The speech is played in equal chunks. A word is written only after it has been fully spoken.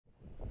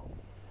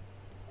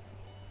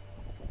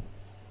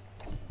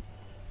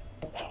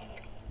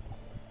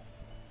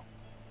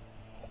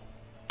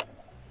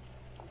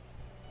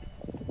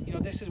You know,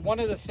 this is one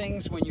of the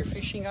things when you're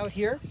fishing out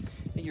here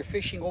and you're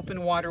fishing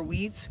open water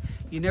weeds,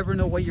 you never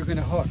know what you're going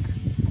to hook.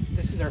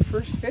 This is our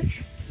first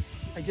fish.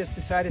 I just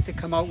decided to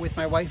come out with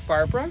my wife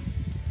Barbara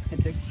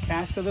and to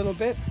cast a little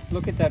bit.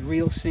 Look at that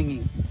reel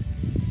singing.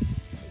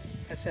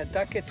 That's a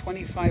Duckett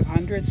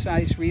 2500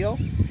 size reel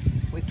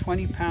with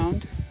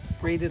 20-pound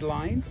braided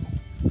line.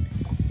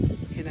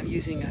 And I'm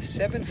using a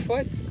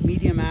 7-foot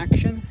medium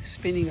action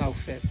spinning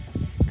outfit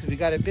because we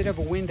got a bit of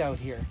a wind out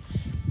here.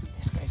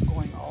 This guy's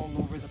going all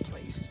over the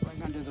place. He's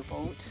going under the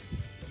boat.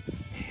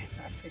 Man,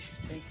 that fish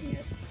is taking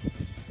it.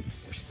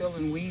 We're still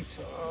in weeds,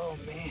 so oh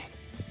man,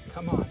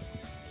 come on.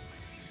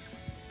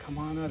 Come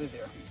on out of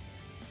there.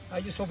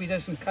 I just hope he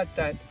doesn't cut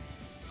that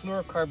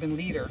fluorocarbon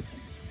leader.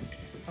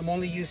 I'm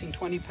only using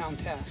 20-pound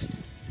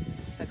test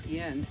at the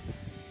end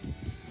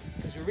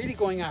because we're really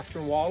going after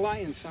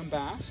walleye and some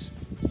bass.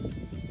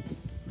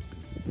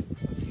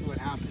 Let's see what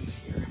happens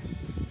here.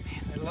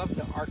 Man, I love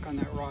the arc on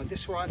that rod.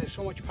 This rod has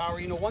so much power.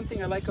 You know, one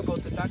thing I like about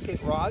the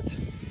Duckett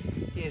rods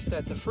is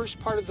that the first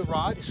part of the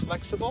rod is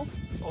flexible.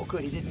 Oh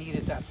good, he didn't eat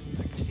it. That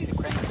I can see the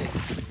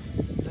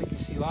crankbait. I can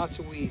see lots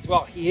of weeds.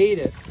 Well, he ate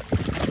it.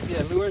 See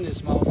that lure in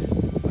his mouth,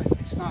 but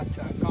it's not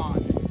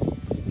gone.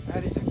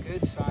 That is a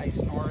good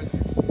sized northern.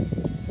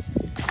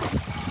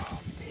 Oh,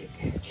 big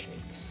head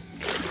shakes.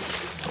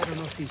 I don't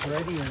know if he's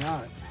ready or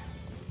not.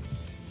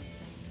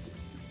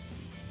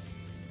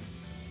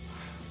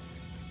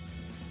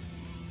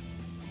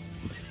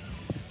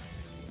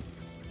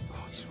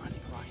 Oh, he's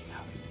running right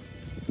now.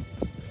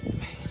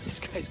 Man, this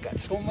guy's got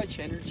so much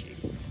energy.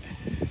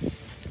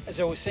 As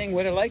I was saying,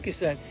 what I like is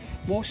that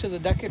most of the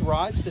Duckett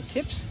rods, the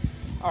tips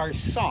are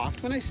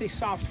soft. When I say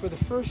soft, for the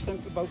first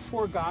about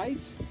 4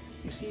 guides,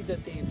 you see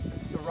that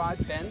the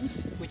rod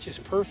bends, which is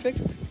perfect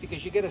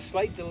because you get a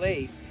slight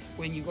delay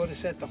when you go to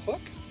set the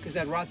hook because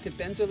that rod tip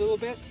bends a little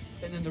bit,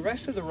 and then the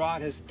rest of the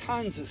rod has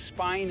tons of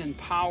spine and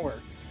power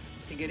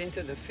to get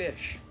into the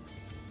fish.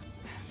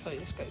 I tell you,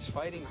 this guy's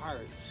fighting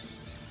hard.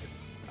 He's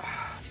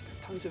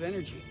got tons of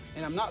energy,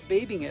 and I'm not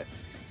babying it.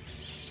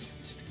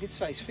 It's a good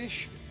sized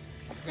fish.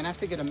 I'm gonna have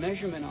to get a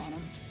measurement on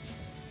him.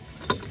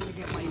 Just gonna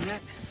get my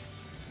net.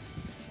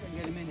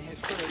 Get him in head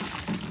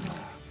first.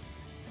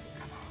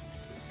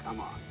 Come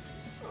on.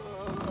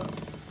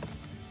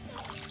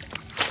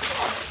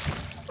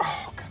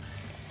 Oh, God.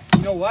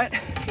 You know what?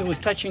 It was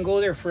touch and go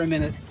there for a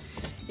minute.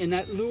 And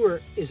that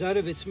lure is out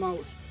of its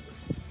mouth.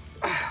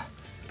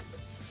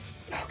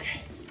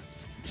 Okay.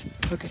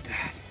 Look at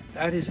that.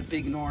 That is a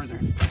big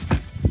northern.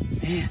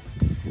 Man,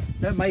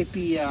 that might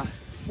be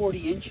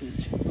 40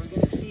 inches. We're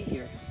going to see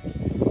here.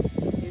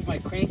 Here's my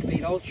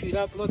crankbait all chewed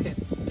up. Look at.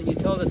 Can you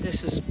tell that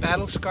this is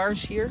battle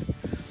scars here?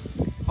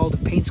 All the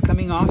paint's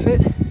coming off it.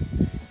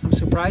 I'm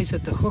surprised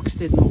that the hooks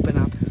didn't open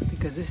up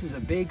because this is a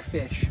big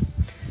fish.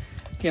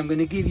 Okay, I'm going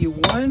to give you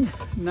one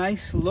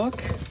nice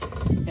look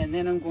and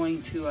then I'm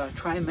going to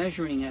try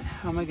measuring it.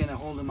 How am I going to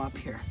hold him up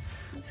here?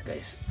 This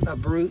guy's a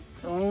brute.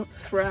 Don't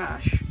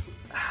thrash.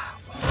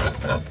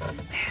 Oh,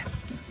 man.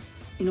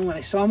 You know, when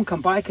I saw him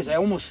come by, because I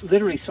almost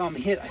literally saw him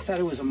hit, I thought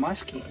it was a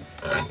muskie.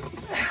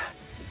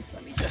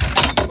 Let me just...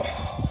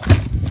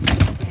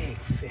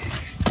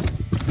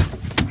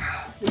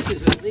 This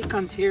is a Lake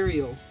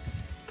Ontario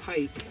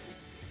pike.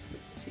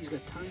 So he's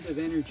got tons of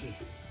energy.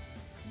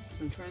 So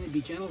I'm trying to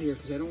be gentle here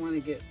because I don't want to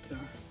get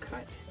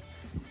cut.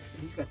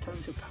 And he's got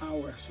tons of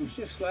power. So I'm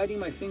just sliding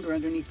my finger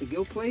underneath the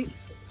gill plate.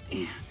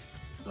 And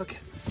look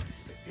at,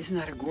 isn't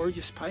that a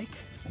gorgeous pike?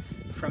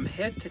 From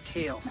head to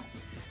tail,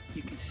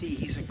 you can see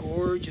he's a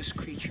gorgeous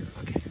creature.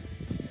 Look at him.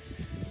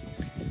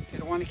 I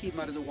don't want to keep him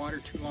out of the water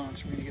too long,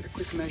 so we're going to get a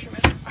quick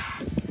measurement.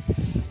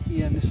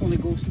 Yeah, and this only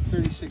goes to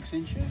 36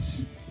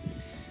 inches.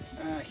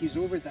 He's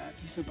over that.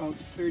 He's about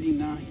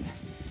 39,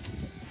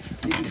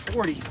 maybe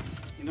 40.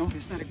 You know,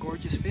 isn't that a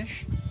gorgeous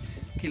fish?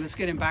 Okay, let's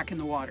get him back in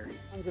the water.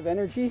 Tons of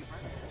energy,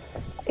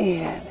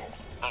 and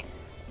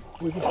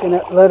we're just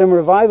gonna let him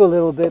revive a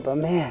little bit. But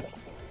man,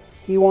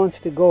 he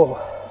wants to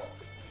go.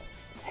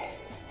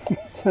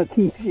 It's not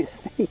the easiest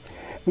thing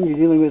when you're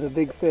dealing with a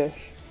big fish.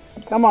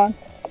 Come on,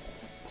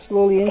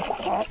 slowly in.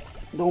 Oh,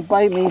 don't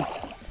bite me.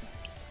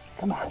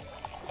 Come on.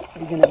 Are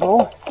you gonna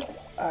go?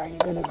 Are you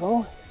gonna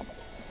go?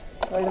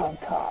 Right on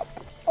top.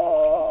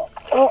 Oh,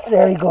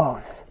 there he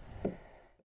goes.